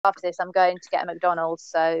After this, I'm going to get a McDonald's.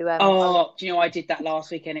 So, do you know, I did that last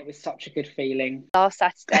weekend. It was such a good feeling. last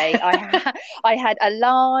Saturday, I had a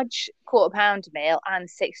large quarter pounder meal and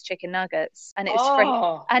 6 chicken nuggets, and it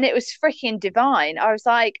was freaking divine. I was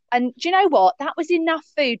like, and do you know what? That was enough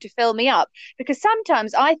food to fill me up, because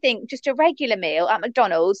sometimes I think just a regular meal at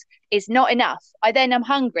McDonald's is not enough. I then am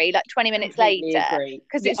hungry like 20 minutes Completely later agree.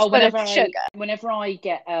 because Yeah, it's full of sugar. whenever I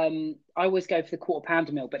get, I always go for the quarter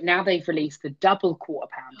pounder meal, but now they've released the double quarter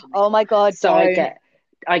pounder meal. Oh my God, So don't.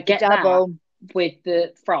 I get that Double. with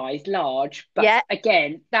the fries, large, but Yeah.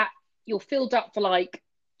 again, that you're filled up for like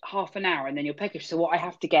half an hour and then you're peckish. So what I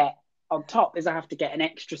have to get on top is I have to get an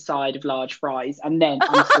extra side of large fries, and then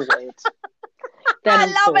I'm sorted. I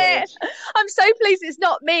love it. I'm so pleased it's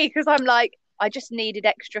not me, because I'm like, I just needed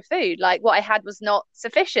extra food. Like, what I had was not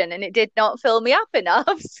sufficient and it did not fill me up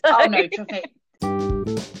enough. So. Oh no, trust me.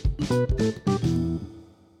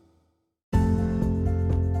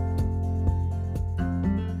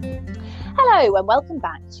 Hello and welcome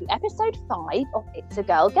back to episode 5 of It's a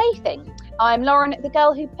Girl Gay Thing. I'm Lauren, the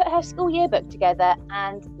girl who put her school yearbook together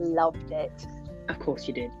and loved it. Of course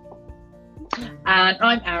you did. And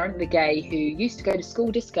I'm Aaron, the gay who used to go to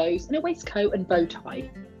school discos in a waistcoat and bow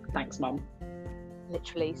tie. Thanks, Mum.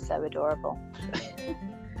 Literally so adorable.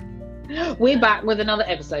 We're back with another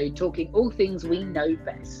episode talking all things we know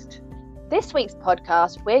best. This week's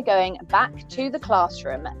podcast, we're going back to the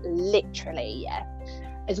classroom, literally, yeah.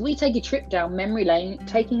 As we take a trip down memory lane,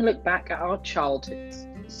 taking a look back at our childhoods,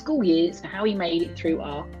 school years, and how we made it through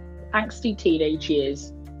our angsty teenage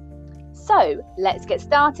years. So, let's get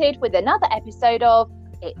started with another episode of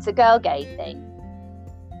It's a Girl Gay Thing.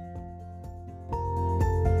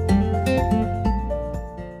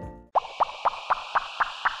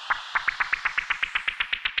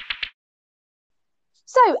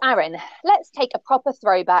 So, Aaron, let's take a proper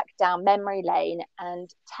throwback down memory lane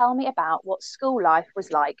and tell me about what school life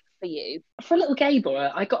was like for you. For a little gay boy,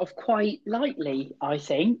 I got off quite lightly, I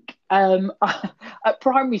think. At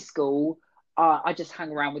primary school, I just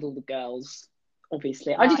hung around with all the girls,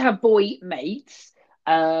 obviously. I did have boy mates,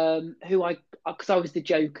 because I was the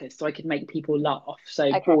joker, so I could make people laugh.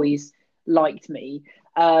 So boys liked me.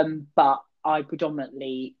 But I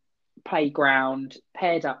predominantly playground,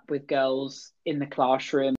 paired up with girls in the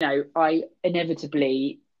classroom. I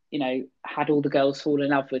inevitably, had all the girls fall in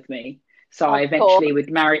love with me. So I eventually would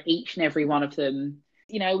marry each and every one of them.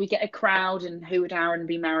 We get a crowd, and who would Aaron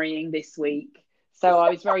be marrying this week? So I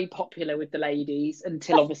was very popular with the ladies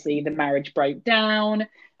until obviously the marriage broke down.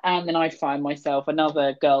 And then I'd find myself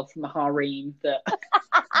another girl from the harem that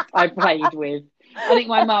I played with. I think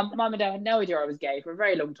my mum and dad had no idea I was gay for a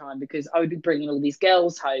very long time, because I would be bringing all these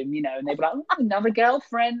girls home, and they'd be like, oh, another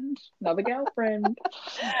girlfriend.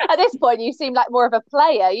 At this point, you seem like more of a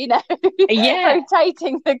player, Yeah.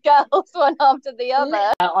 rotating the girls one after the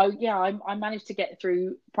other. I managed to get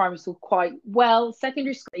through primary school quite well.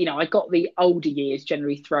 Secondary school, I got the older years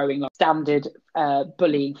generally throwing like standard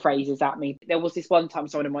bullying phrases at me. There was this one time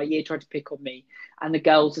someone in my year tried to pick on me, and the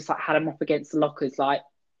girls just like had them up against the lockers like,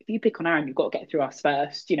 if you pick on Aaron, you've got to get through us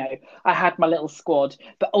first. I had my little squad.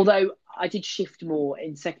 But although I did shift more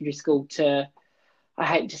in secondary school to, I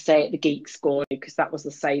hate to say it, the geek squad, because that was the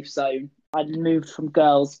safe zone. I moved from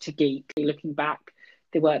girls to geek. Looking back,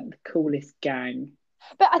 they weren't the coolest gang.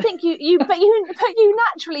 But I think you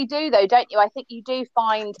naturally do, though, don't you? I think you do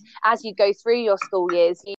find, as you go through your school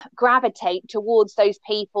years, you gravitate towards those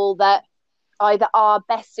people that either are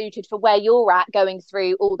best suited for where you're at, going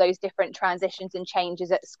through all those different transitions and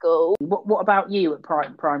changes at school. What about you at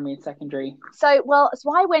primary and secondary? So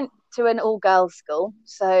I went to an all-girls school,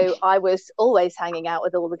 so I was always hanging out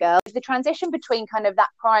with all the girls. The transition between kind of that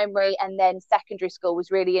primary and then secondary school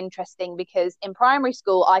was really interesting, because in primary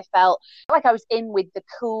school I felt like I was in with the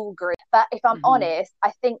cool group, but if I'm honest,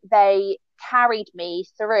 I think they carried me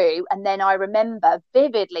through. And then I remember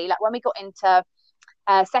vividly, like when we got into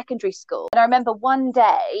secondary school, and I remember one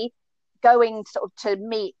day going sort of to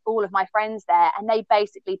meet all of my friends there, and they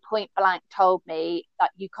basically point blank told me that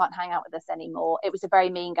you can't hang out with us anymore. It was a very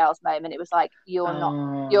Mean Girls moment. It was like, you're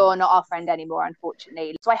not our friend anymore,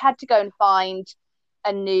 unfortunately. So I had to go and find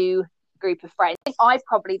a new group of friends. I think I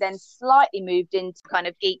probably then slightly moved into kind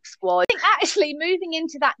of geek squad. I think actually moving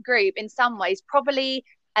into that group in some ways probably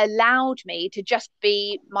allowed me to just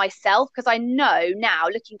be myself, because I know now,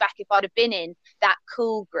 looking back, if I'd have been in that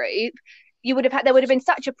cool group, there would have been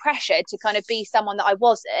such a pressure to kind of be someone that I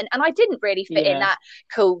wasn't, and I didn't really fit in that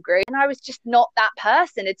cool group, and I was just not that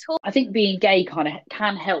person at all. I think being gay kind of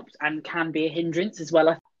can help and can be a hindrance as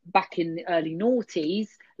well. back in the early noughties,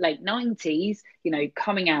 late 90s,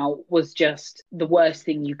 coming out was just the worst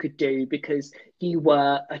thing you could do, because you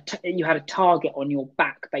had a target on your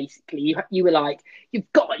back, basically. You were like,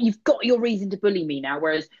 you've got your reason to bully me now.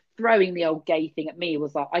 Whereas throwing the old gay thing at me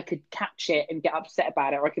was like, I could catch it and get upset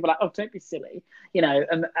about it, or I could be like, oh, don't be silly,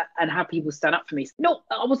 and have people stand up for me. No,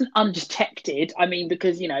 I wasn't undetected. I mean,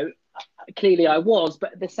 because clearly I was,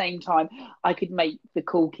 but at the same time I could make the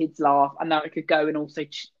cool kids laugh, and then I could go and also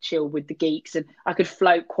chill with the geeks, and I could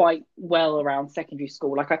float quite well around secondary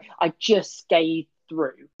school. Like I just skated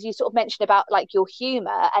through. You sort of mentioned about like your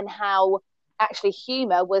humor, and how actually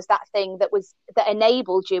humor was that thing that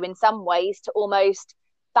enabled you in some ways to almost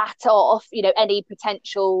bat off any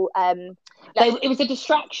potential it was a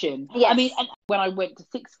distraction. Yes. I mean, and when I went to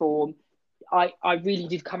sixth form, I really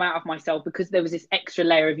did come out of myself, because there was this extra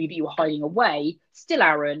layer of you that you were hiding away, still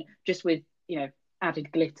Aaron, just with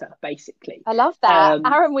added glitter, basically. I love that.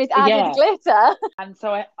 Aaron with added glitter. And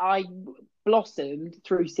so I blossomed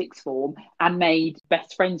through sixth form and made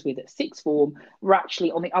best friends with. At sixth form were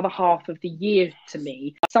actually on the other half of the year to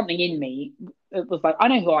me. Something in me, it was like, I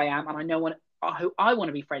know who I am, and I know who I want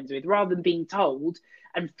to be friends with, rather than being told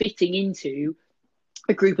and fitting into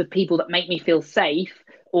a group of people that make me feel safe,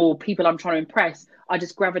 or people I'm trying to impress. I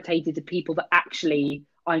just gravitated to people that actually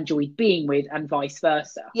I enjoyed being with, and vice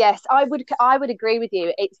versa. Yes, I would agree with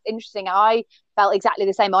you. It's interesting. I felt exactly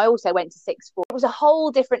the same. I also went to sixth form. It was a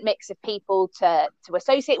whole different mix of people to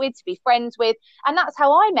associate with, to be friends with. And that's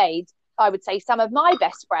how I made, I would say, some of my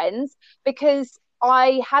best friends, because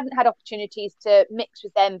I hadn't had opportunities to mix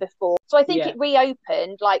with them before. So I think it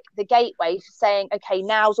reopened like the gateway to saying, okay,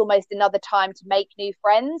 now's almost another time to make new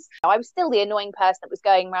friends. I was still the annoying person that was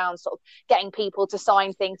going around sort of getting people to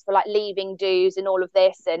sign things for like leaving dues and all of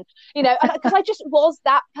this. And, because I just was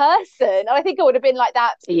that person. And I think I would have been like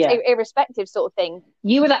that irrespective sort of thing.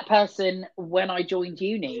 You were that person when I joined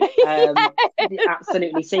uni.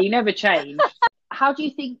 Absolutely. So you never changed. How do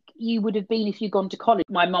you think you would have been if you'd gone to college?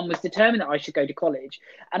 My mum was determined that I should go to college.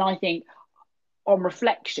 And I think on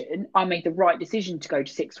reflection, I made the right decision to go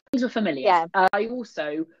to sixth form. Things were familiar. Yeah. I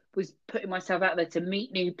also was putting myself out there to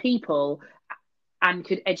meet new people and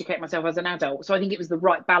could educate myself as an adult. So I think it was the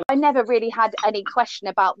right balance. I never really had any question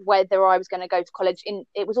about whether I was going to go to college.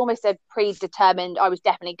 It was almost a predetermined, I was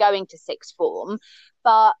definitely going to sixth form.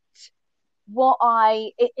 But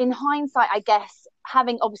in hindsight, I guess,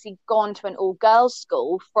 having obviously gone to an all-girls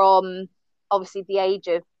school from obviously the age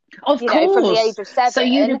of course. From the age of 7, so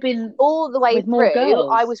you'd have been all the way through.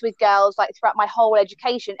 I was with girls like throughout my whole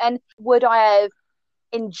education. And would I have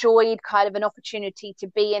enjoyed kind of an opportunity to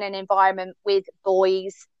be in an environment with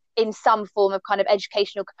boys in some form of kind of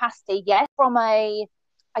educational capacity? Yes. From a,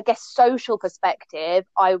 I guess, social perspective,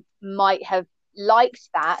 I might have liked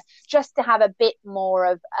that, just to have a bit more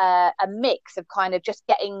of a mix of kind of just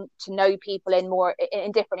getting to know people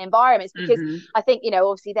in different environments, because I think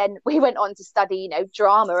obviously then we went on to study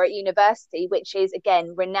drama at university, which is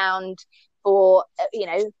again renowned for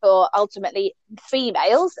for ultimately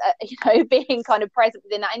females being kind of present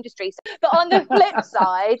within that industry. But on the flip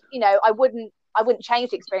side, I wouldn't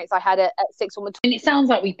change the experience I had at sixth form. And it sounds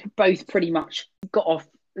like we both pretty much got off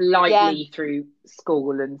lightly through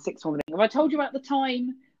school and sixth form. Have I told you about the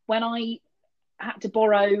time when I had to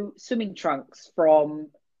borrow swimming trunks from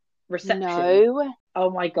reception? No. Oh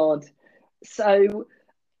my God. So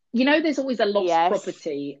there's always a lost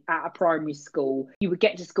property at a primary school. You would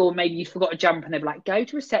get to school, maybe you'd forgot a jumper, and they'd be like, go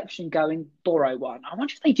to reception, go and borrow one. I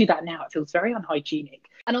wonder if they do that now. It feels very unhygienic.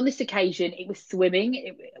 And on this occasion, it was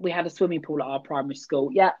swimming. We had a swimming pool at our primary school.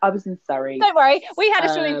 Yeah, I was in Surrey. Don't worry, we had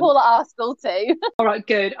a swimming pool at our school too. All right,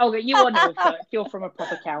 good. Okay, you are Norfolk. You're from a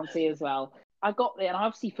proper county as well. I got there and I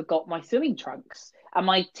obviously forgot my swimming trunks. And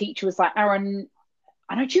my teacher was like, Aaron,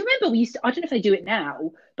 I know, do you remember I don't know if they do it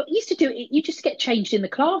now, but we used to do it, you just get changed in the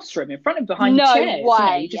classroom in front and behind the chairs. No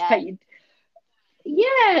way. You just take.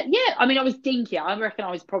 Yeah. I mean, I was dinky. I reckon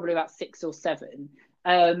I was probably about 6 or 7.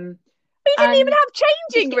 We didn't even have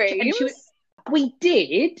changing rooms. We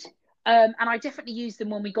did, and I definitely used them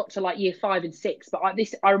when we got to like year 5 and 6. But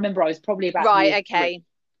I remember I was probably about year 3.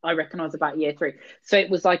 I reckon I was about year 3. So it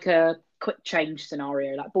was like a quick change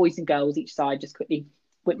scenario, like boys and girls each side, just quickly.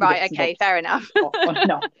 Right, okay, fair enough.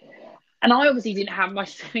 And I obviously didn't have my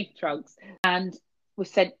swimming trunks, and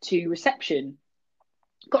was sent to reception.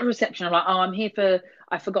 Got to reception, I'm like, I'm here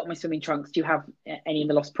I forgot my swimming trunks. Do you have any in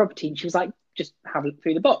the lost property? And she was like, just have a look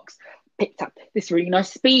through the box. Picked up this really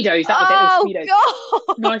nice Speedos. That was it, Speedos.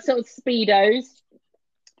 God. Nice little Speedos.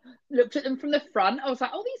 Looked at them from the front. I was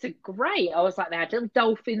like, oh, these are great. I was like, they had little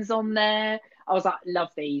dolphins on there. I was like, love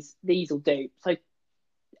these. These will do. So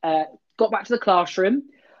got back to the classroom.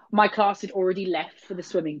 my class had already left for the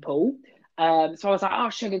swimming pool. So I was like, oh,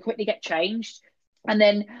 should I quickly get changed? And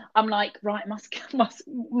then I'm like, right, must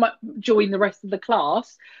join the rest of the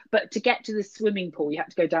class. But to get to the swimming pool, you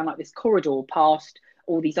had to go down like this corridor past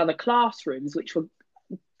all these other classrooms, which were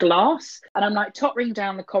glass. And I'm like tottering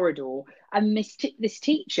down the corridor, and this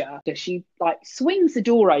teacher, she like swings the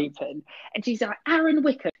door open, and she's like, Aaron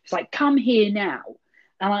Wickham. She's like, come here now.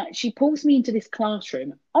 And she pulls me into this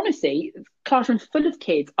classroom. Honestly, classroom full of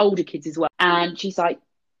kids, older kids as well. And she's like,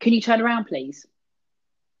 can you turn around, please?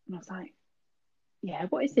 And I was like, yeah,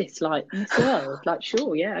 what is this, like, Miss World? Like,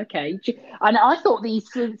 sure, yeah, okay. And I thought these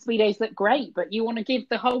Speedos looked great, but you want to give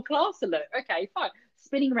the whole class a look. Okay, fine.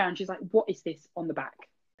 Spinning around, she's like, what is this on the back?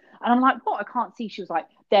 And I'm like, what? I can't see. She was like,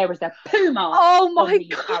 there is a poo mark on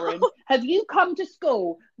you, Aaron. Have you come to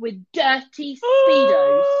school with dirty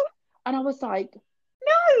Speedos? And I was like,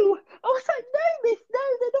 no. I was like, no, miss, no,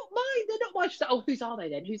 they're not mine. They're not mine. She's like, oh, whose are they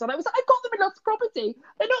then? Whose are they? I was like, I got them in lost property.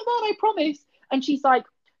 They're not mine, I promise. And she's like,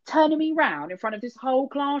 turning me round in front of this whole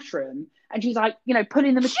classroom, and she's like, you know,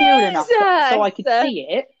 pulling the material enough so I could see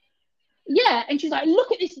it. Yeah, and she's like,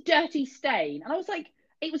 look at this dirty stain. And I was like,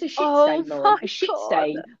 it was a shit stain, Lauren. A shit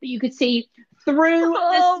stain that you could see through the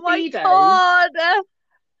Speedo. My God.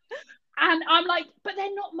 And I'm like, but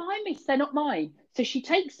they're not mine, miss. They're not mine. So she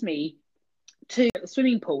takes me to the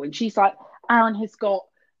swimming pool, and she's like, Aaron has got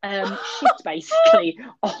shit basically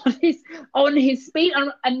on his speed,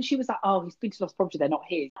 and she was like, oh, he's been to lost property, they're not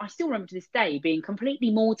his. I still remember to this day being completely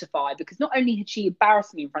mortified, because not only had she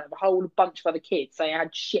embarrassed me in front of a whole bunch of other kids, saying I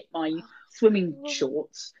had shit my swimming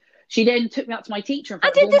shorts, she then took me up to my teacher in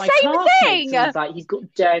front of all my classmates and was like, he's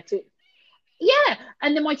got dirty. Yeah,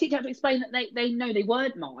 and then my teacher had to explain that they know they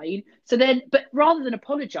weren't mine. So then, but rather than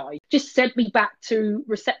apologise, just sent me back to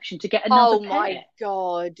reception to get another pair. Oh my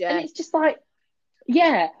God. And it's just like,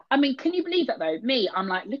 yeah, I mean, can you believe that though? Me, I'm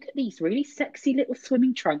like, look at these really sexy little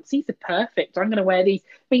swimming trunks. These are perfect. I'm going to wear these.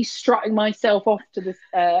 Me strutting myself off to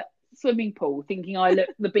the swimming pool, thinking I look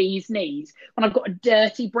the bee's knees, when I've got a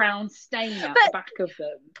dirty brown stain out the back of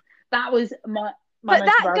them. That was my but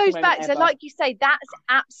that goes back to, like you say, that's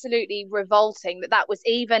absolutely revolting that was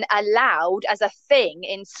even allowed as a thing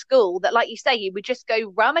in school. That, like you say, you would just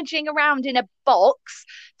go rummaging around in a box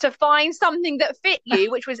to find something that fit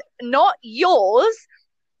you, which was not yours,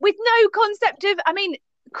 with no concept of, I mean,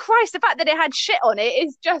 Christ, the fact that it had shit on it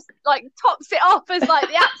is just like tops it off as like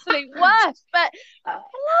the absolute worst. But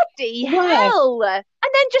bloody hell. And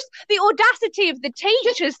then just the audacity of the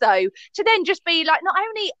teachers, though, to then just be like, not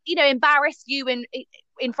only, you know, embarrass you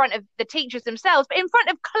in front of the teachers themselves, but in front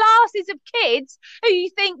of classes of kids who you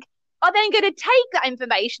think are then going to take that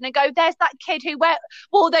information and go, there's that kid who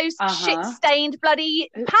wore those shit-stained bloody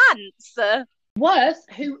pants. Worse,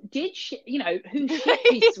 who did shit, you know, who shit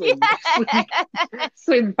his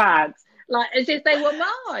swim pads, like as if they were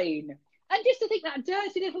mine. And just to think that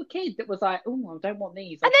dirty little kid that was like, oh, I don't want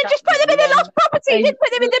these. And then just put them in the lost property. Didn't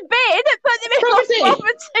put them in the bin. Put them in lost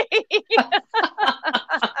property.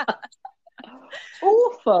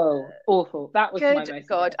 Awful. That was good my most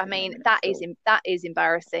God. I mean, that is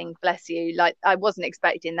embarrassing. Bless you. Like, I wasn't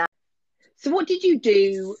expecting that. So, what did you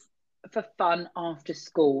do for fun after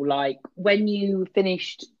school? Like, when you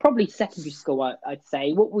finished probably secondary school, I'd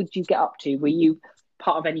say, what would you get up to? Were you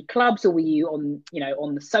part of any clubs, or were you on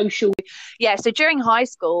the social? Yeah, so during high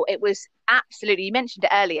school it was absolutely, you mentioned it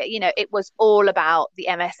earlier, you know, it was all about the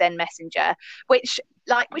MSN Messenger, which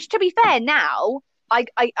to be fair, now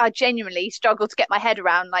I genuinely struggle to get my head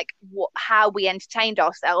around like how we entertained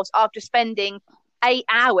ourselves after spending 8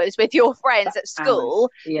 hours with your friends at school,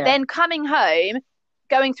 then coming home,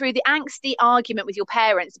 going through the angsty argument with your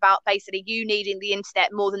parents about basically you needing the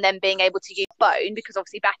internet more than them being able to use phone, because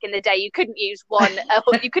obviously back in the day you couldn't use one,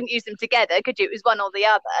 you couldn't use them together, could you? It was one or the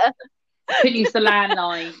other. Couldn't use the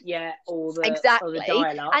landline, or the exactly. Or the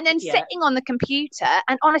dial-up. And then sitting on the computer,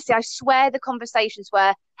 and honestly, I swear the conversations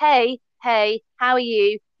were, hey, how are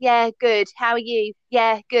you? Yeah, good. How are you?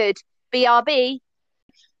 Yeah, good. BRB.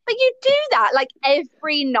 But you do that like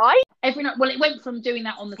every night. Well, it went from doing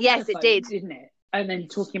that on the yes, it did, didn't it? And then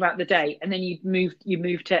talking about the day, and then you moved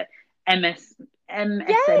to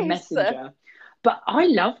MSN Messenger. But I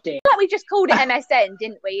loved it. Like we just called it MSN,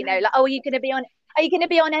 didn't we? You know, like, oh, are you going to be on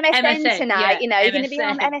MSN tonight? You know, you're going to be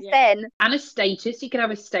on MSN. Yeah. And a status. You could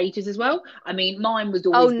have a status as well. I mean, mine was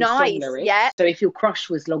always nice. Song lyrics. Yeah. So if your crush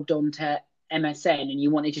was logged on to MSN and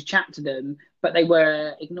you wanted to chat to them, but they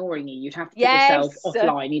were ignoring you, you'd have to put yourself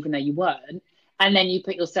offline, even though you weren't. And then you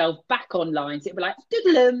put yourself back online. So it'd be like,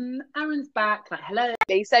 doodlem, Aaron's back, like, hello.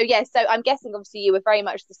 So I'm guessing obviously you were very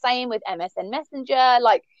much the same with MSN Messenger.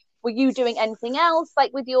 Like, were you doing anything else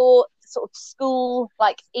like with your sort of school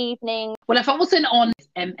like evening? Well, if I wasn't on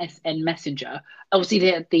MSN Messenger, obviously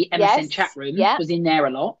the MSN chat room was in there a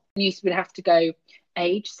lot. You would have to go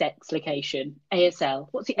age, sex, location, ASL.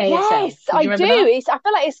 What's the ASL? Yes, I do. I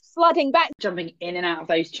feel like it's flooding back. Jumping in and out of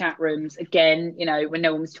those chat rooms again, when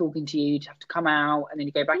no one was talking to you, you'd have to come out and then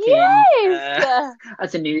you go back in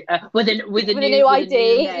as a new with a new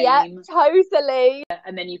ID. Yeah, totally.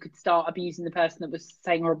 And then you could start abusing the person that was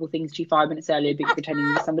saying horrible things to you 5 minutes earlier, but you're pretending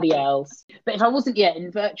you were somebody else. But if I wasn't yet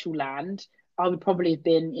in virtual land, I would probably have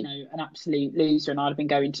been, an absolute loser, and I'd have been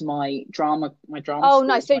going to my drama. Oh,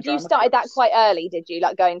 nice. So you started that quite early, did you?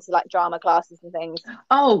 Like going to like drama classes and things?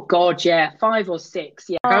 Oh God, yeah, 5 or 6.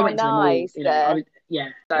 Yeah, I went nice. to them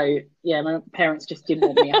all. So my parents just didn't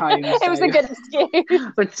want me at home. It was a good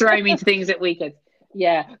excuse. Would throw me to things at weekends.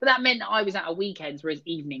 Yeah, but that meant that I was out at weekends, whereas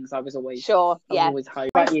evenings I was always always home.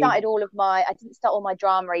 I started I didn't start all my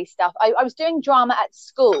drama-y stuff. I was doing drama at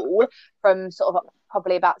school from sort of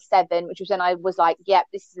probably about 7, which was when I was like, yep,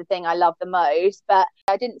 this is the thing I love the most. But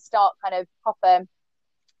I didn't start kind of proper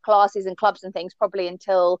classes and clubs and things probably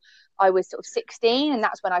until I was sort of 16, and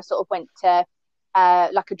that's when I sort of went to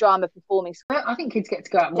like a drama performing school. I think kids get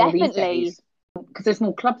to go out more these days because there's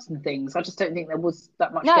more clubs and things. I just don't think there was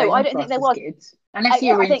that much. No, I don't think there was. Kids. Unless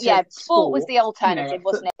you're into sport was the alternative,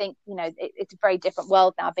 wasn't it? I think it's a very different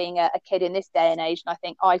world now being a kid in this day and age, and I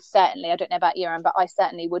think I don't know about you, Aaron, but I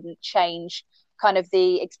certainly wouldn't change kind of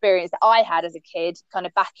the experience that I had as a kid, kind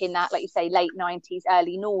of back in that, like you say, late 90s,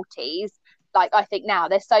 early noughties. Like I think now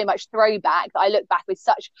there's so much throwback that I look back with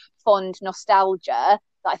such fond nostalgia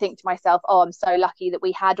that I think to myself, oh, I'm so lucky that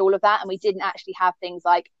we had all of that and we didn't actually have things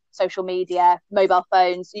like social media, mobile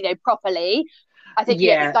phones, properly. I think,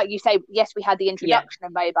 like you say, yes, we had the introduction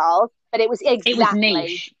of mobiles, but it was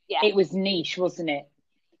niche. Yeah. It was niche, wasn't it?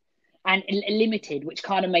 And limited, which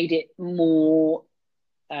kind of made it more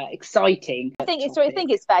exciting. I think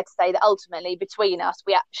it's fair to say that ultimately between us,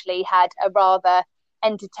 we actually had a rather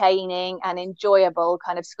entertaining and enjoyable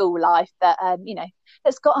kind of school life that,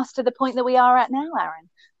 that's got us to the point that we are at now, Aaron.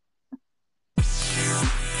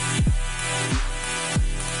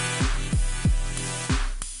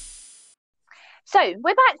 So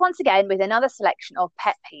we're back once again with another selection of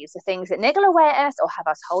pet peeves, the things that niggle away at us or have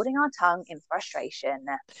us holding our tongue in frustration.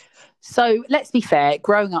 So let's be fair,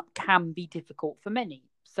 growing up can be difficult for many.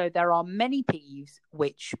 So there are many peeves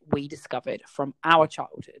which we discovered from our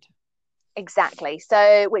childhood. Exactly.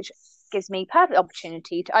 So which gives me perfect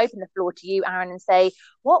opportunity to open the floor to you, Aaron, and say,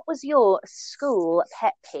 what was your school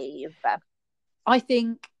pet peeve? I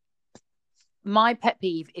think my pet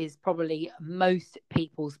peeve is probably most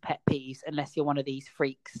people's pet peeves, unless you're one of these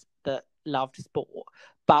freaks that loved sport.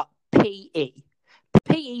 But PE.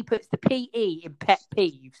 PE puts the PE in pet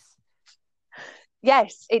peeves.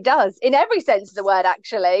 Yes, it does. In every sense of the word,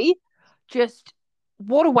 actually. Just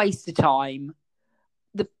what a waste of time.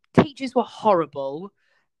 The teachers were horrible.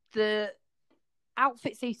 The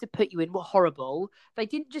outfits they used to put you in were horrible. They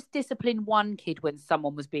didn't just discipline one kid when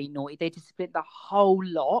someone was being naughty. They disciplined the whole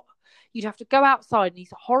lot. You'd have to go outside in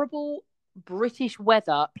these horrible British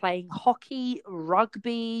weather playing hockey,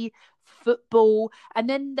 rugby, football, and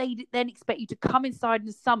then they then expect you to come inside in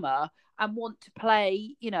the summer and want to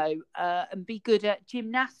play, and be good at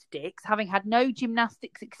gymnastics, having had no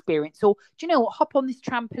gymnastics experience. Or, do you know what? Hop on this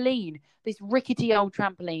trampoline, this rickety old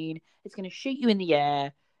trampoline. It's going to shoot you in the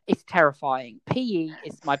air. It's terrifying. PE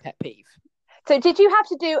is my pet peeve. So did you have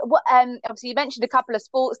to do what? Obviously, you mentioned a couple of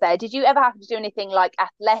sports there. Did you ever have to do anything like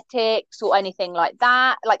athletics or anything like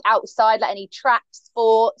that, like outside, like any track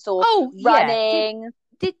sports or running?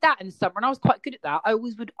 Did that in the summer, and I was quite good at that. I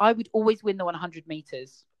would always win the 100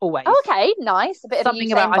 meters. Always. Oh, okay, nice. A bit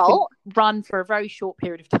something of a Usain Bolt. I could run for a very short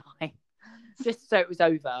period of time, just so it was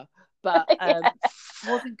over. But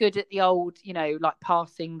wasn't good at the old, like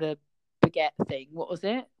passing the baguette thing. What was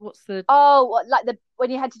it? What's the? Oh, like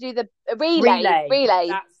when you had to do the relay.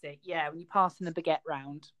 That's it. Yeah, when you passing the baguette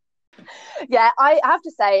round. Yeah, I have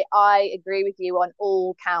to say I agree with you on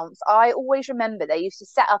all counts. I always remember they used to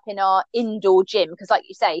set up in our indoor gym because, like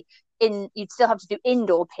you say, you'd still have to do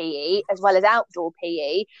indoor PE as well as outdoor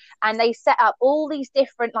PE, and they set up all these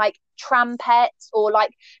different like trampets or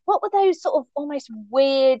like what were those sort of almost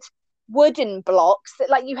weird wooden blocks that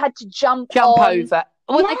like you had to jump over.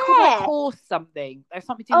 Well, they called like horse something. There's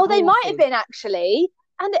something to do with they might have been actually.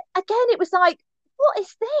 And again, it was like, what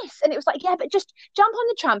is this? And it was like, yeah, but just jump on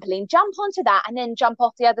the trampoline, jump onto that, and then jump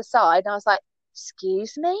off the other side. And I was like,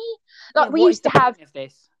 excuse me? Like we used to have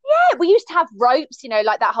this. Yeah, we used to have ropes,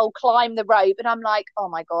 like that whole climb the rope. And I'm like, oh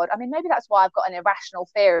my God. I mean, maybe that's why I've got an irrational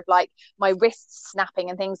fear of like my wrists snapping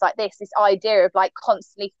and things like this idea of like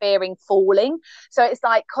constantly fearing falling. So it's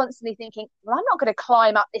like constantly thinking, well, I'm not going to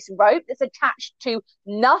climb up this rope that's attached to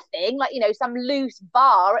nothing, like, some loose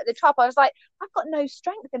bar at the top. I was like, I've got no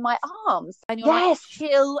strength in my arms. And you're like,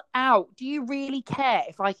 chill out. Do you really care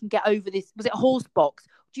if I can get over this? Was it a horse box?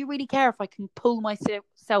 Do you really care if I can pull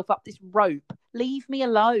myself up this rope? Leave me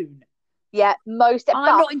alone. Yeah, I'm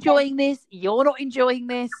not enjoying this. You're not enjoying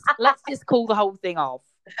this. Let's just call the whole thing off.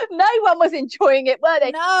 No one was enjoying it, were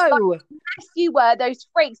they? No. Like, yes, you were, those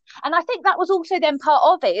freaks. And I think that was also then part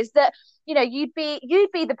of it, is that, you'd be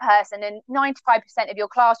the person, and 95% of your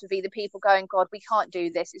class would be the people going, God, we can't do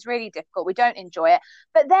this. It's really difficult. We don't enjoy it.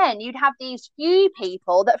 But then you'd have these few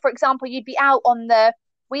people that, for example, you'd be out on the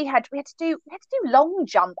we had to do long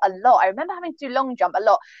jump a lot. I remember having to do long jump a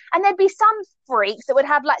lot. And there'd be some freaks that would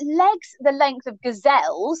have like legs the length of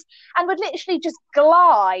gazelles and would literally just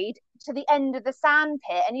glide to the end of the sand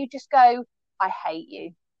pit, and you just go, I hate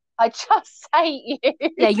you. I just hate you.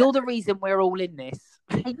 Yeah, you're the reason we're all in this.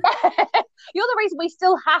 Yeah. You're the reason we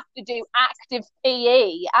still have to do active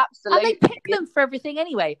PE. Absolutely. And they pick them for everything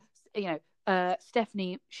anyway.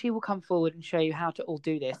 Stephanie, she will come forward and show you how to all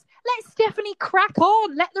do this. Let Stephanie crack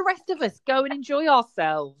on. Let the rest of us go and enjoy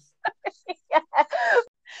ourselves. Yeah.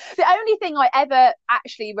 The only thing I ever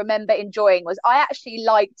actually remember enjoying was I actually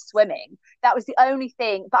liked swimming. That was the only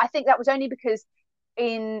thing. But I think that was only because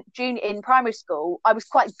in primary school I was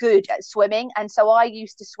quite good at swimming, and so I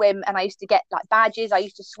used to swim and I used to get like badges. I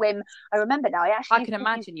used to swim. I remember now. I can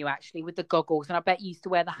imagine you actually with the goggles, and I bet you used to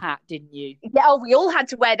wear the hat, didn't you? Yeah, we all had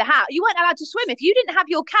to wear the hat. You weren't allowed to swim if you didn't have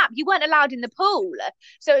your cap. You weren't allowed in the pool.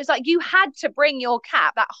 So it's like you had to bring your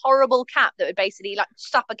cap, that horrible cap that would basically like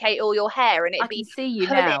suffocate all your hair, and I can see you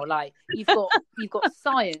now. Like you've got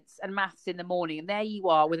science and maths in the morning, and there you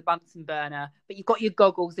are with a Bunsen burner, but you've got your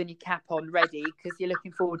goggles and your cap on ready because you're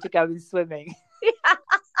looking forward to going swimming.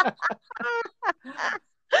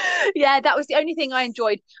 Yeah, that was the only thing I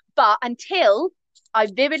enjoyed. But I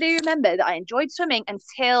vividly remember that I enjoyed swimming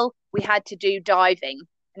until we had to do diving,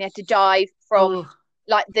 and you had to dive from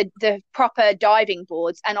like the proper diving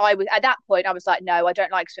boards. And I was at that point, I was like, no, I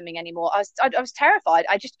don't like swimming anymore. I was terrified.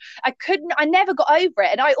 I never got over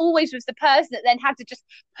it. And I always was the person that then had to just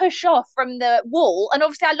push off from the wall. And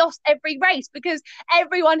obviously I lost every race because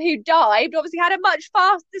everyone who dived obviously had a much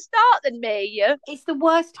faster start than me. It's the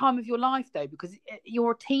worst time of your life though, because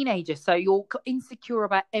you're a teenager, so you're insecure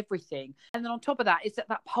about everything. And then on top of that, it's that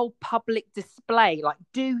whole public display, like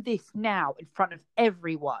do this now in front of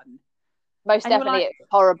everyone. Most definitely, it's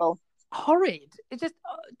horrible. Horrid. It's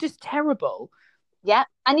just terrible. Yeah.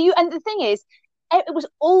 And the thing is, it was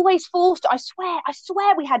always forced. I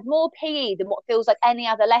swear we had more PE than what feels like any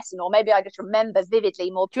other lesson, or maybe I just remember vividly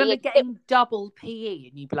more PE. Do you remember getting double PE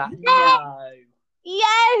and you'd be like, no.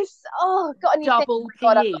 Yes. Oh God. And double PE.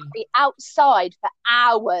 God, I've got to be outside for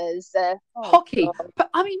hours. Hockey. God. But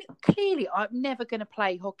I mean, clearly I'm never going to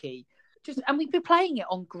play hockey. And we'd be playing it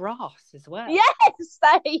on grass as well. Yes,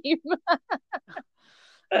 same.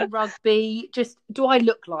 And rugby. Do I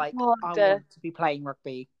look like I want to be playing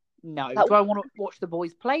rugby? No. Do I want to watch the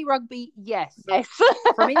boys play rugby? Yes.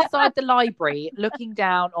 From inside the library, looking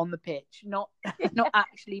down on the pitch, not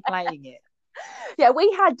actually playing it. Yeah,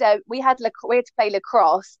 we had to play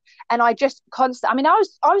lacrosse, and I just I mean, I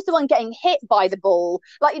was the one getting hit by the ball.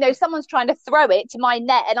 Like, someone's trying to throw it to my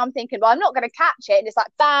net, and I'm thinking, well, I'm not going to catch it, and it's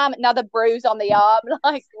like, bam, another bruise on the arm.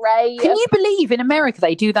 Like, great. Can you believe in America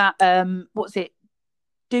they do that? What's it?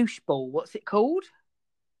 Douche ball. What's it called?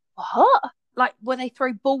 What? Like where they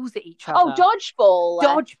throw balls at each other. Oh, dodgeball.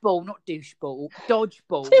 Dodgeball, not douche ball.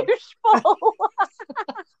 Dodgeball. Doucheball.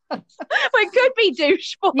 Well, it could be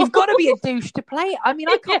doucheball. You've got to be a douche to play it. I mean,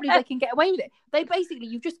 I can't believe they can get away with it.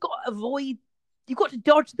 You've just got to avoid. You've got to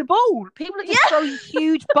dodge the ball. People are just throwing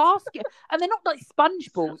huge baskets, and they're not like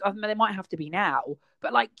sponge balls. I mean, they might have to be now,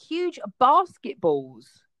 but like huge basketballs.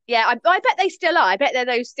 Yeah, I bet they still are. I bet they're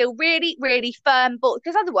those still really, really firm balls,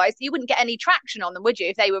 because otherwise you wouldn't get any traction on them, would you,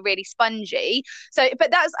 if they were really spongy? So,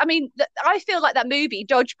 but I feel like that movie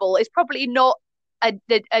Dodgeball is probably not a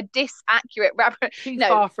disaccurate too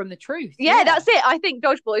far from the truth. Yeah, that's it. I think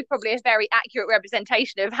Dodgeball is probably a very accurate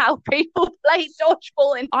representation of how people play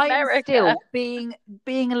dodgeball in America. Still being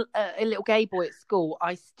a little gay boy at school,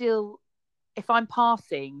 if I'm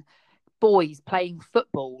passing boys playing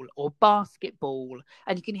football or basketball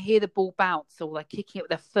and you can hear the ball bounce or they're kicking it with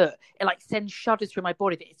their foot, it like sends shudders through my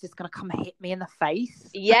body that it's just going to come hit me in the face.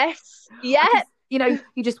 Yes. Yeah. You're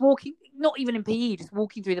just walking not even in PE, just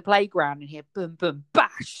walking through the playground and hear boom, boom,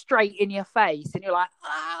 bash straight in your face. And you're like,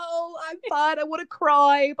 oh, I'm fine. I want to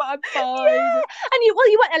cry, but I'm fine. Yeah. And you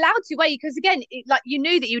weren't allowed to, were you? Because again, you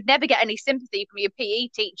knew that you'd never get any sympathy from your PE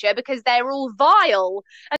teacher because they're all vile.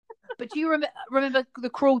 But do you remember the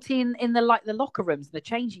cruelty in the locker rooms, the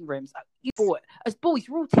changing rooms? As boys,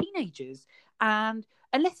 we're all teenagers. And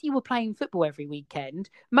unless you were playing football every weekend,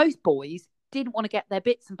 most boys didn't want to get their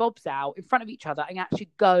bits and bobs out in front of each other and actually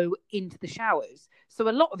go into the showers. So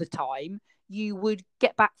a lot of the time you would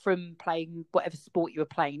get back from playing whatever sport you were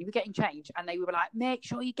playing, you were getting changed, and they were like, make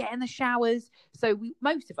sure you get in the showers. So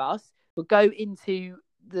most of us would go into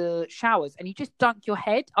the showers and you just dunk your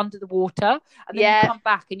head under the water, and then you come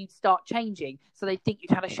back and you'd start changing, so they'd think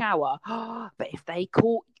you'd had a shower. But if they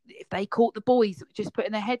caught the boys just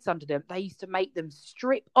putting their heads under them, they used to make them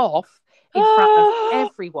strip off in front of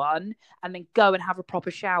everyone and then go and have a proper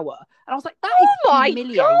shower. And I was like, that is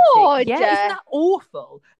humiliating. God. Yeah, isn't that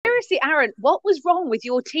awful? Seriously, Aaron, what was wrong with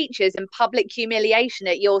your teachers and public humiliation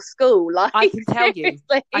at your school? Like, I can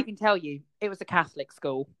tell you, it was a Catholic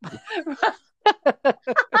school.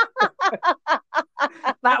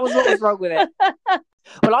 That was what was wrong with it.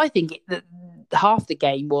 Well, I think half the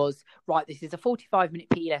game was, right, this is a 45-minute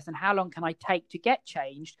PE lesson. How long can I take to get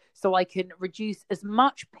changed so I can reduce as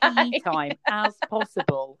much PE time as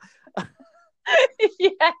possible?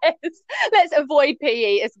 Yes, let's avoid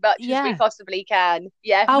PE as much as we possibly can.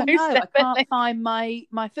 Yeah. Oh no, definitely. I can't find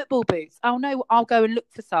my football boots. Oh no, I'll go and look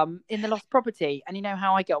for some in the lost property. And you know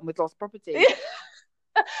how I get on with lost property.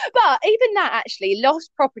 But even that, actually,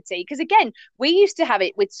 lost property, because again, we used to have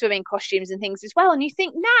it with swimming costumes and things as well. And you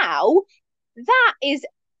think now that is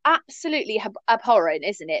absolutely abhorrent,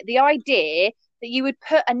 isn't it? The idea that you would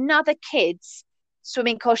put another kid's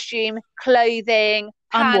swimming costume, clothing,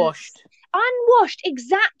 unwashed,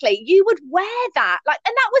 exactly. You would wear that, like,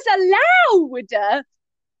 and that was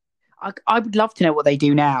allowed. I would love to know what they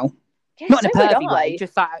do now. Yeah, not in a pervy way,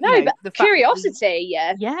 just that. But the curiosity,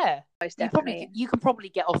 yeah. Most definitely. You can probably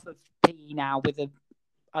get off of PE now with a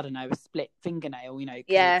split fingernail,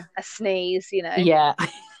 Yeah, a sneeze, Yeah.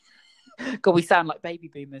 God, we sound like baby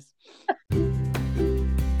boomers.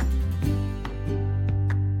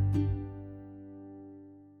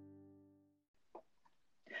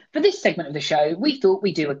 For this segment of the show, we thought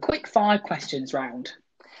we'd do a quick fire questions round.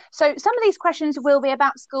 So some of these questions will be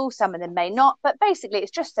about school, some of them may not, but basically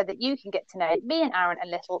it's just so that you can get to know me and Aaron a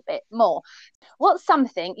little bit more. What's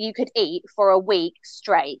something you could eat for a week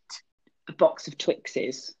straight? A box of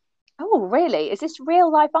Twixes. Oh, really? Is this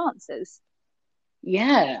real life answers?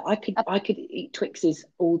 Yeah, I could eat Twixes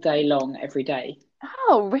all day long, every day.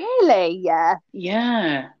 Oh, really? Yeah.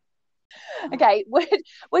 Yeah. Okay,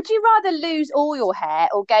 would you rather lose all your hair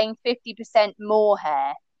or gain 50% more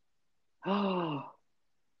hair? Oh,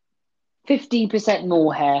 50%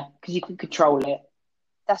 more hair, because you can control it.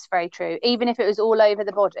 That's very true. Even if it was all over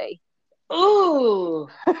the body. Oh.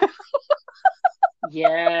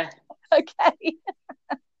 Yeah. Okay.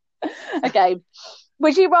 Okay.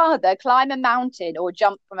 Would you rather climb a mountain or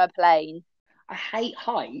jump from a plane? I hate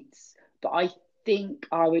heights, but I think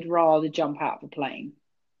I would rather jump out of a plane.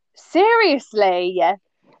 Seriously? Yeah.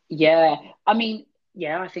 Yeah. I mean,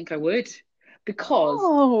 yeah, I think I would. Because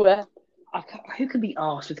who can be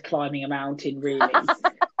arsed with climbing a mountain, really?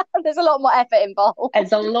 There's a lot more effort involved.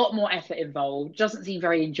 There's a lot more effort involved. Doesn't seem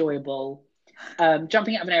very enjoyable.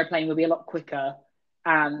 Jumping out of an airplane will be a lot quicker.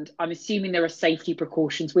 And I'm assuming there are safety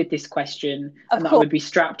precautions with this question, and that would be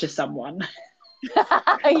strapped to someone.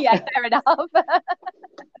 Yeah, fair enough.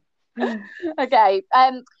 Okay.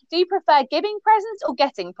 Do you prefer giving presents or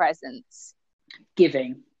getting presents?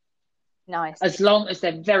 Giving. Nice. As long as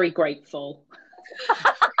they're very grateful.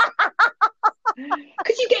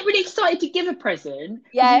 Because you get really excited to give a present.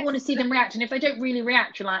 Yeah. You want to see them react, and if they don't really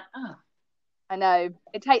react, you're like, oh. I know.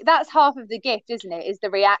 That's half of the gift, isn't it? Is the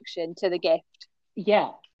reaction to the gift.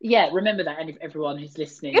 Yeah. Remember that, and everyone who's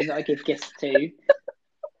listening that I give gifts to.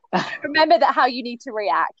 Remember that how you need to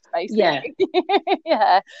react, basically. Yeah.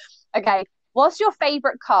 Yeah. Okay. What's your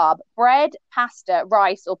favourite carb? Bread, pasta,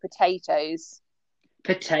 rice, or potatoes?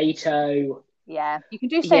 Potato. Yeah. You can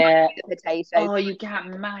do so much with potatoes. Oh, you get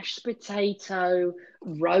mashed potato,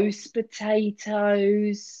 roast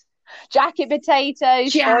potatoes, jacket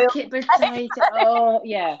potatoes. Potato. Oh,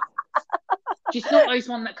 yeah. Just not those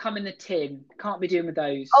ones that come in the tin. Can't be doing with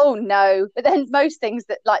those. Oh no! But then most things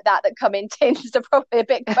that come in tins are probably a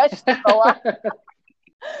bit questionable.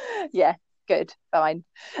 Yeah, good, fine.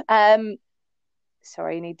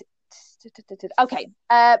 Sorry, need. Okay.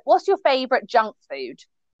 What's your favourite junk food?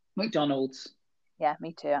 McDonald's. Yeah,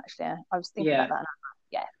 me too. Actually, I was thinking about that.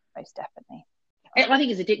 Yeah, most definitely. I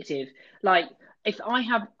think it's addictive. Like,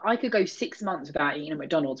 I could go 6 months without eating a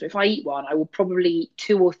McDonald's. But if I eat one, I will probably eat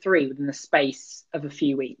 2 or 3 within the space of a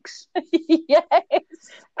few weeks. Yes.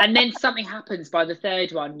 And then something happens by the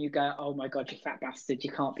third one, you go, oh my God, you fat bastard,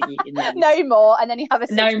 you can't be eating these. No more. And then you have a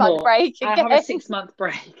 6-month break again. I have a 6-month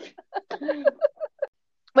break.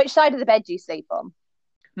 Which side of the bed do you sleep on?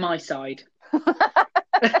 My side.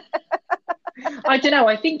 I don't know.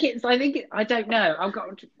 I don't know. I've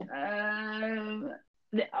got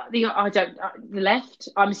the left.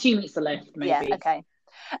 I'm assuming it's the left, maybe. Yeah, okay.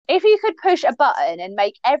 If you could push a button and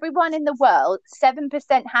make everyone in the world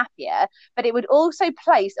 7% happier, but it would also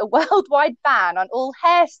place a worldwide ban on all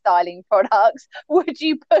hairstyling products, would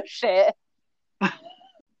you push it?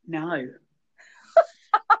 No.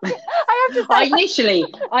 I have to say,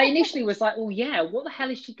 I initially was like, oh yeah, what the hell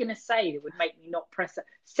is she going to say that would make me not press it?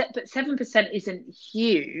 But 7% isn't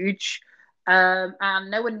huge,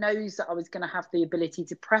 and no one knows that I was going to have the ability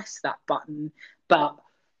to press that button. But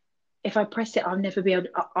if I press it, I'll never be able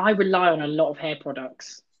to. I rely on a lot of hair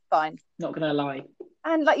products. Fine. Not going to lie.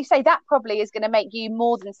 And like you say, that probably is going to make you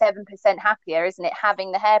more than 7% happier, isn't it?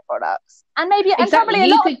 Having the hair products, and maybe Exactly. and probably a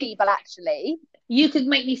lot of people actually. You could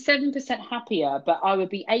make me 7% happier, but I would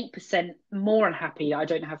be 8% more unhappy that I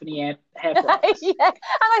don't have any hair products. Yeah, and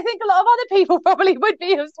I think a lot of other people probably would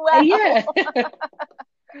be as well. Yeah.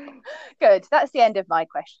 Good. That's the end of my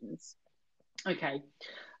questions. Okay.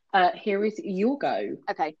 Here is your go.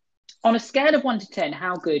 Okay. On a scale of 1 to 10,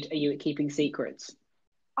 how good are you at keeping secrets?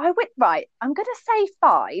 Right. I'm going to say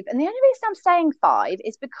 5, and the only reason I'm saying 5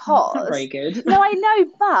 is because That's not very good. No, I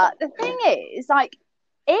know, but the thing is, like,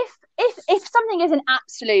 if something is an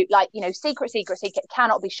absolute, like, you know, secret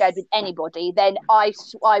cannot be shared with anybody, then I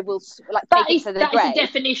will like take it to the grave. That is the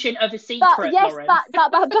definition of a secret. But yes, Lauren. but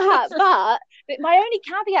my only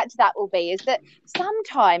caveat to that will be is that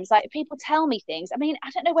sometimes, like, people tell me things. I mean, I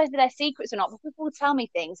don't know whether they're secrets or not, but people will tell me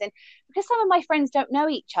things, and because some of my friends don't know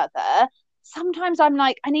each other, sometimes I'm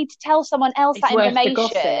like, I need to tell someone else that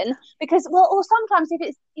information because, well, or sometimes if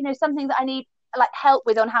it's, you know, something that I need like help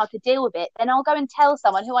with on how to deal with it, then I'll go and tell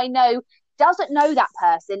someone who I know doesn't know that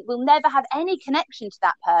person, will never have any connection to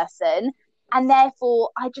that person, and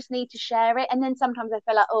therefore I just need to share it. And then sometimes I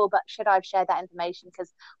feel like, oh, but should I have shared that information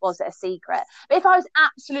because was it a secret? But if I was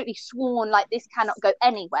absolutely sworn like this cannot go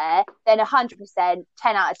anywhere, then 100%, 10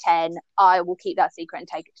 out of 10, I will keep that secret and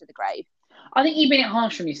take it to the grave. I think you've been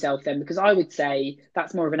harsh on yourself then, because I would say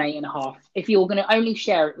that's more of an 8.5. If you're going to only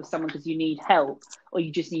share it with someone because you need help or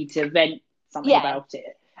you just need to vent something about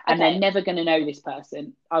it, and they're never going to know this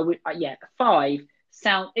person, I would, 5.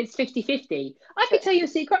 It's 50-50. I could tell you a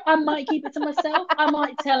secret. I might keep it to myself. I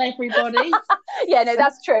might tell everybody. Yeah, no,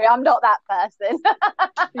 that's true. I'm not that person.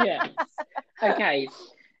 Yeah. Okay.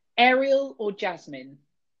 Ariel or Jasmine?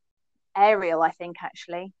 Ariel, I think,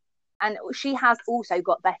 actually. And she has also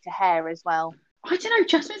got better hair as well. I don't know.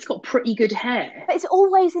 Jasmine's got pretty good hair. But it's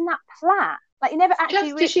always in that plait. Like, you never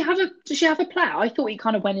actually... Does she have a plait? I thought it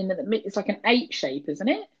kind of went in the mid. It's like an 8 shape, isn't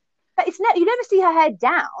it? But you never see her hair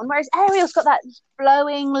down, whereas Ariel's got that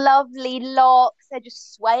flowing, lovely locks. They're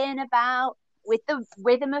just swaying about with the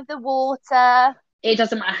rhythm of the water. It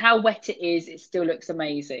doesn't matter how wet it is, it still looks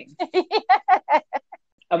amazing. Yeah.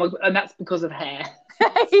 And that's because of hair.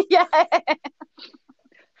 Yeah.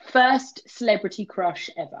 First celebrity crush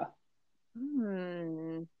ever?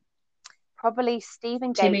 Probably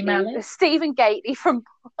Stephen Timmy Gately. Mallet? Stephen Gately from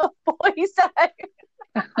Boyzone.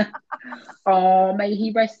 Oh, may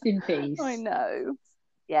he rest in peace. I know.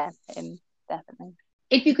 Yeah, him, definitely.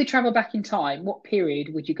 If you could travel back in time, what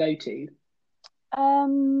period would you go to?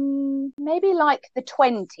 Maybe like the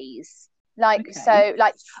 20s. Like, so,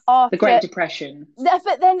 like, after the Great Depression.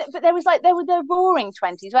 But there was the Roaring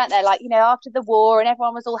 20s, weren't there? Like, you know, after the war, and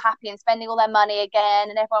everyone was all happy and spending all their money again,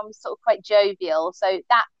 and everyone was sort of quite jovial. So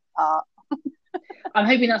that part. I'm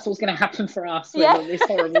hoping that's what's going to happen for us when all this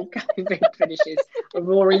horrible COVID finishes. The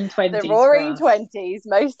Roaring 20s. The Roaring 20s,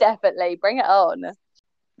 most definitely. Bring it on.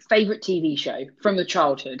 Favourite TV show from the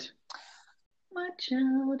childhood? My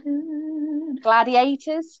childhood.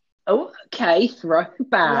 Gladiators. Oh, okay.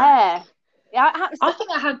 Throwback. Yeah. I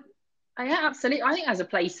think absolutely. I think it has a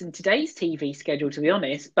place in today's TV schedule, to be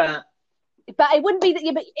honest. But it wouldn't be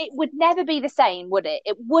but it would never be the same, would it?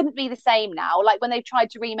 It wouldn't be the same now. Like when they tried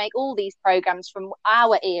to remake all these programs from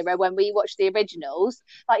our era when we watched the originals,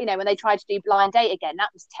 like, you know, when they tried to do Blind Date again, that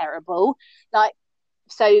was terrible. Like,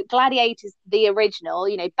 so Gladiators, the original,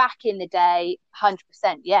 you know, back in the day, 100%.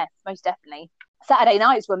 Yeah, most definitely. Saturday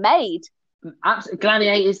nights were made.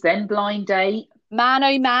 Gladiators, then Blind Date. Man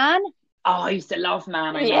Oh Man. Oh, I used to love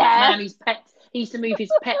Man Oh Man. Yeah. Man whose pets. He used to move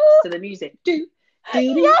his pets to the music. Do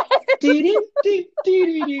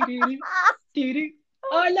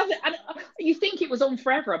Oh, I love it. And you think it was on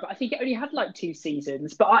forever, but I think it only had like 2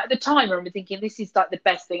 seasons. But at the time, I remember thinking, this is like the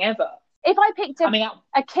best thing ever. If I picked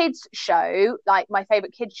a kids show, like my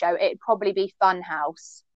favourite kids show, it'd probably be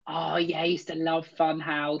Funhouse. Oh, yeah, I used to love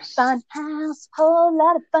Funhouse. Funhouse, whole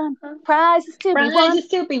lot of fun. Prizes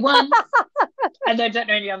to be won. And I don't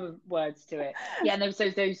know any other words to it. Yeah, and there was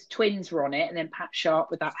those twins were on it, and then Pat Sharp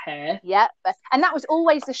with that hair. Yeah, and that was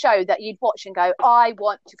always the show that you'd watch and go, I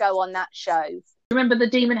want to go on that show. Remember the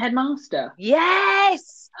Demon Headmaster?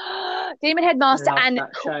 Yes! Demon Headmaster and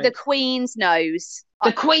the Queen's Nose.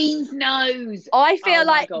 The Queen's Nose! I feel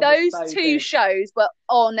like those two shows were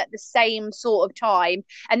on at the same sort of time,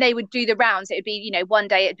 and they would do the rounds. It would be, one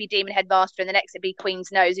day it'd be Demon Headmaster and the next it'd be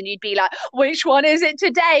Queen's Nose, and you'd be like, which one is it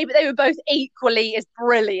today? But they were both equally as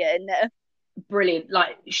brilliant. Brilliant.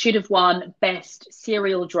 Like, should have won Best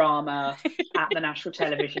Serial Drama at the National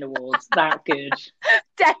Television Awards. That good.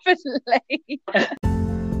 Definitely.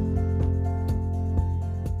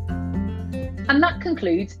 And that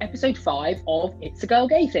concludes episode 5 of It's a Girl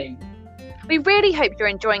Gay Thing. We really hope you're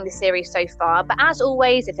enjoying the series so far, but as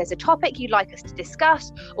always, if there's a topic you'd like us to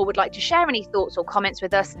discuss or would like to share any thoughts or comments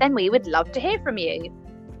with us, then we would love to hear from you.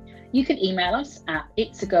 You can email us at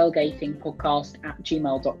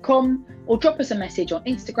itsagirlgaythingpodcast@gmail.com or drop us a message on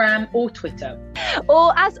Instagram or Twitter.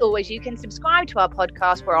 Or, as always, you can subscribe to our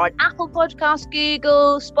podcast. We're on Apple Podcasts,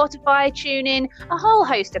 Google, Spotify, TuneIn, a whole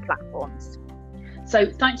host of platforms. So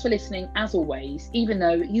thanks for listening, as always, even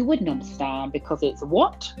though you wouldn't understand because it's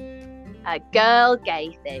what? A girl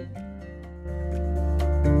gay thing.